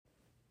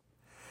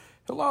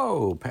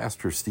Hello,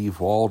 Pastor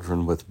Steve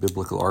Waldron with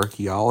Biblical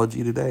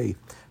Archaeology today.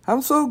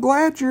 I'm so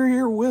glad you're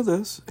here with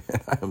us,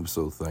 and I'm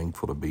so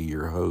thankful to be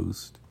your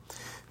host.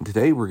 And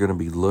today we're going to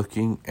be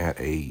looking at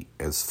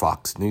as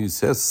Fox News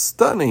says,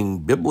 stunning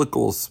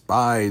biblical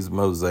spies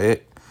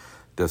mosaic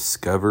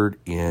discovered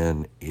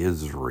in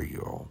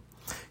Israel.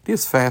 It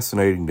is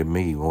fascinating to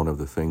me. One of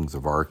the things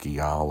of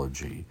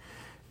archaeology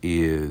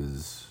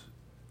is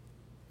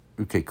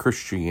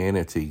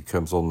Christianity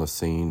comes on the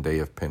scene, day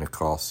of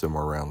Pentecost,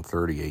 somewhere around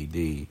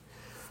 30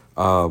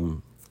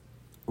 AD.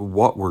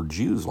 What were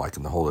Jews like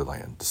in the Holy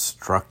Land?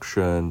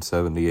 Destruction,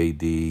 70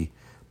 AD,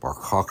 Bar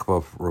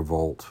Kokhba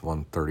revolt,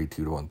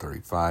 132 to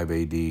 135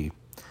 AD.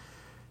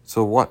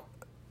 So what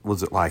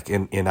was it like?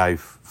 And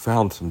I've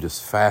found some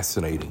just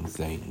fascinating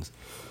things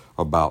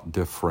about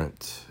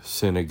different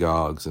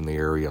synagogues in the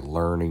area,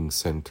 learning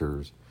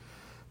centers,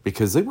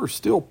 because they were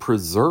still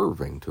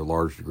preserving to a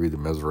large degree the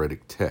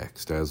Masoretic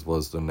text, as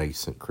was the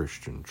nascent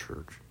Christian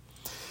church.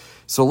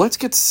 So let's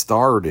get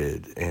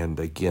started. And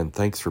again,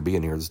 thanks for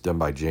being here. This is done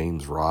by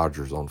James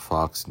Rogers on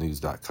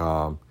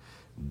FoxNews.com,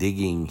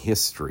 Digging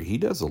History. He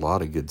does a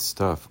lot of good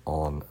stuff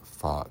on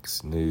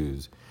Fox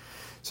News.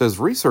 It says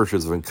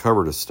researchers have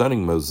uncovered a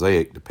stunning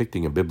mosaic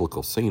depicting a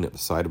biblical scene at the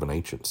site of an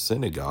ancient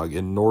synagogue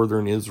in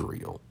northern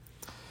Israel.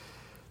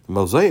 The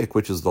mosaic,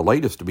 which is the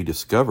latest to be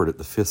discovered at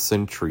the 5th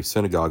century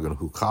synagogue in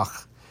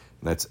Huqoq,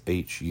 and that's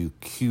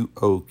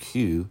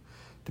Huqoq,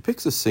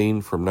 depicts a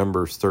scene from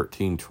Numbers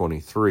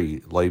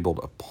 13:23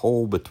 labeled A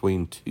Pole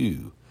Between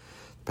Two.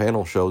 The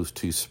panel shows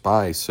two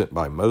spies sent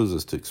by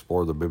Moses to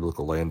explore the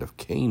biblical land of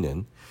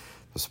Canaan.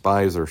 The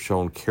spies are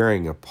shown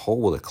carrying a pole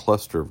with a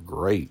cluster of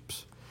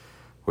grapes,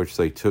 which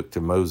they took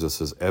to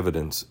Moses as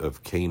evidence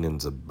of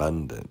Canaan's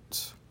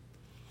abundance.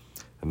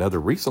 Another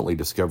recently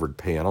discovered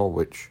panel,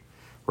 which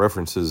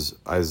references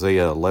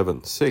Isaiah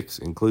 11:6,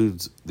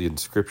 includes the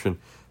inscription,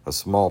 "A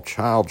small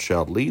child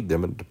shall lead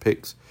them," and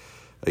depicts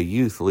a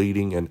youth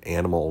leading an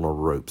animal on a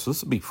rope. So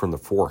this would be from the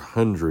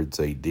 400s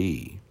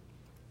AD.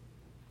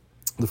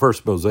 The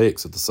first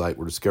mosaics at the site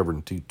were discovered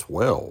in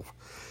 212.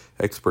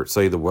 Experts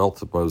say the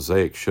wealth of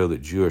mosaics show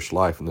that Jewish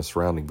life in the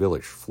surrounding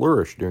village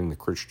flourished during the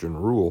Christian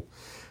rule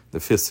in the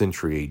 5th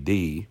century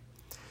AD.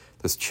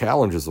 This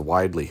challenges the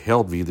widely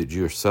held view that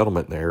Jewish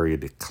settlement in the area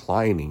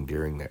declining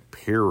during that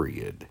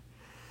period.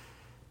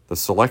 The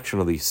selection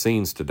of these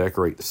scenes to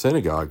decorate the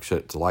synagogue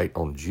sheds light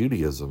on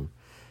Judaism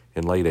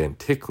in late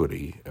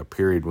antiquity, a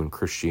period when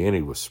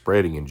Christianity was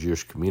spreading in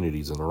Jewish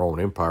communities and the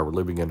Roman Empire were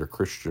living under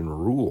Christian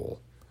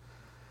rule.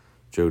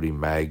 Jody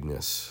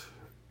Magnus,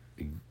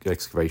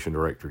 excavation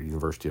director at the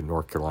University of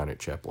North Carolina at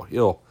Chapel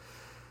Hill,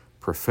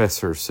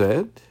 professor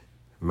said,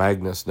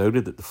 Magnus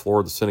noted that the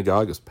floor of the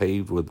synagogue is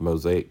paved with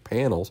mosaic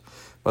panels,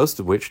 most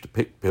of which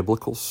depict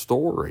biblical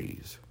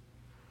stories.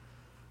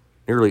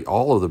 Nearly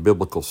all of the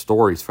biblical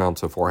stories found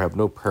so far have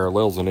no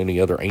parallels in any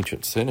other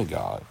ancient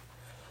synagogue.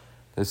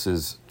 This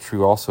is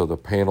true also of the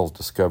panels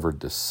discovered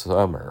this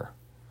summer.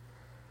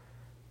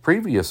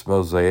 Previous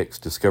mosaics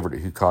discovered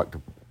at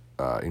Huqoq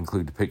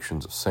include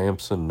depictions of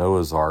Samson,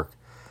 Noah's Ark,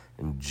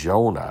 and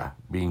Jonah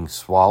being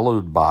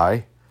swallowed by,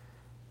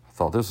 I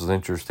thought this was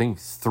interesting,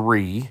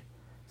 3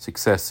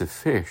 successive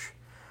fish.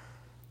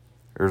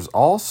 There's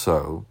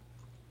also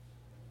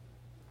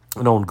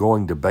an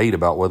ongoing debate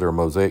about whether a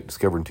mosaic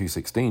discovered in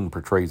 216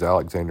 portrays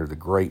Alexander the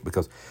Great,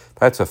 because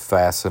that's a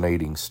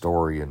fascinating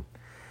story in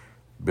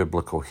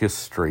biblical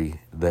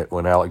history, that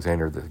when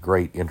Alexander the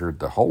Great entered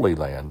the Holy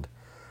Land,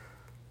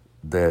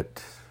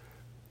 that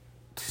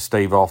to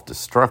stave off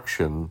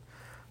destruction,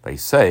 they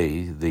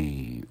say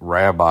the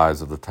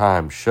rabbis of the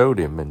time showed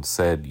him and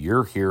said,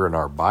 "You're here in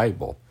our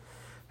Bible,"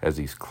 as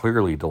he's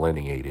clearly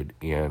delineated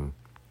in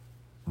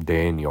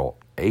Daniel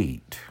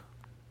 8.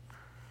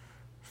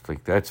 I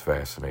think that's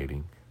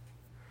fascinating.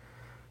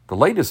 The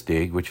latest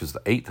dig, which is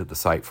the 8th at the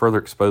site, further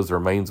exposed the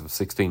remains of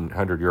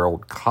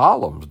 1,600-year-old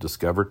columns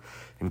discovered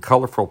in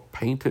colorful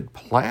painted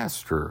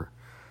plaster.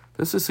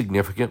 This is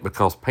significant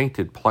because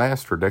painted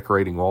plaster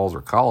decorating walls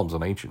or columns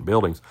in ancient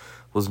buildings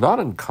was not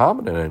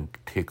uncommon in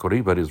antiquity,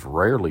 but is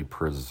rarely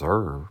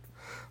preserved.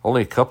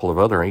 Only a couple of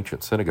other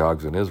ancient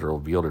synagogues in Israel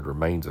have yielded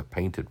remains of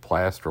painted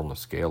plaster on the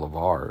scale of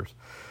ours.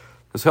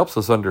 This helps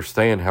us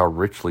understand how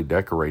richly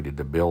decorated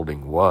the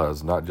building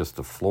was, not just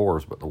the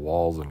floors, but the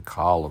walls and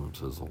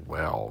columns as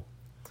well.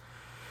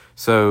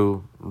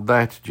 So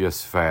that's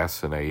just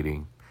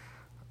fascinating.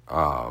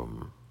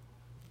 All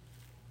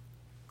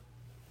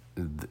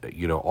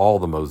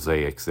the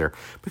mosaics there.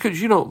 Because,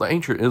 the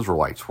ancient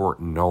Israelites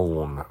weren't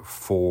known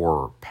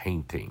for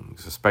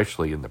paintings,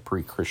 especially in the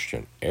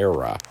pre-Christian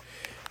era.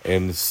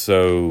 And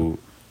so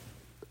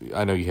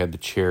I know you had the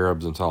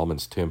cherubs in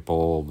Solomon's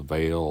temple, the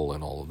veil,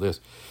 and all of this.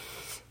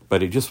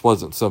 But it just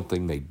wasn't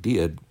something they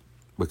did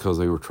because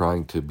they were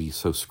trying to be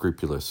so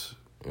scrupulous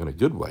in a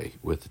good way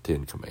with the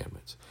 10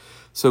 Commandments.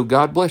 So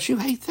God bless you.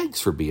 Hey, thanks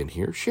for being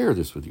here. Share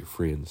this with your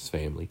friends,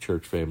 family,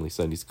 church family,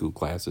 Sunday school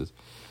classes.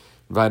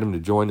 Invite them to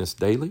join us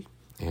daily.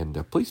 And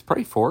please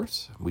pray for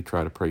us. We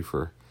try to pray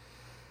for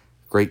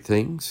great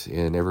things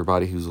in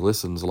everybody who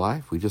listens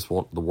life. We just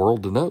want the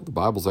world to know the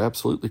Bible's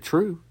absolutely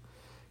true.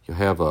 You'll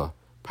have a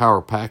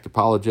power-packed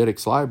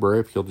apologetics library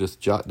if you'll just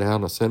jot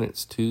down a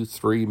sentence, 2,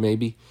 3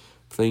 maybe,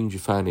 things you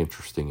find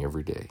interesting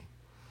every day.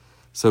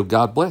 So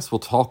God bless. We'll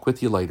talk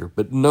with you later,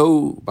 but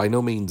by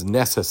no means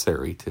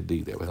necessary to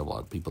do that. We have a lot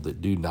of people that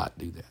do not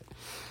do that.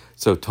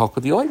 So talk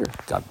with you later.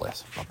 God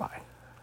bless. Bye-bye.